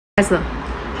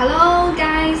Hello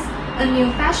guys, a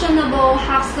new fashionable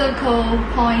half circle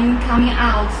point coming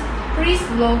out. Please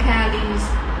look at this.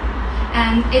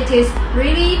 And it is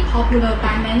really popular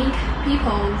by many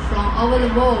people from all over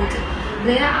the world.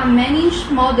 There are many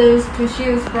models to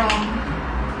choose from.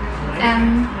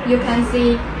 And you can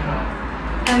see.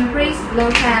 And please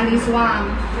look at this one.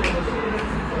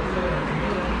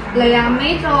 They are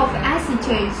made of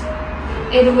acetate.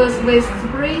 It was with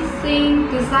spring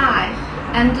design,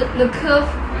 and the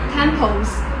curved temples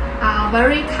are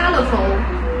very colorful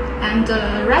and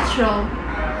retro.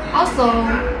 Also,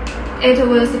 it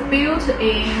was built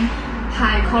in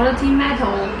high quality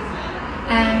metal.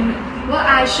 And what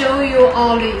I show you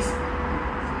all this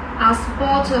are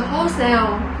sport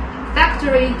wholesale,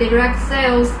 factory direct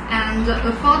sales, and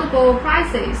affordable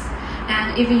prices.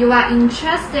 And if you are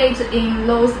interested in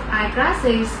those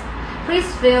eyeglasses,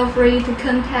 please feel free to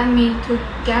contact me to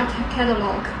get a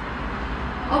catalog.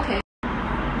 Okay.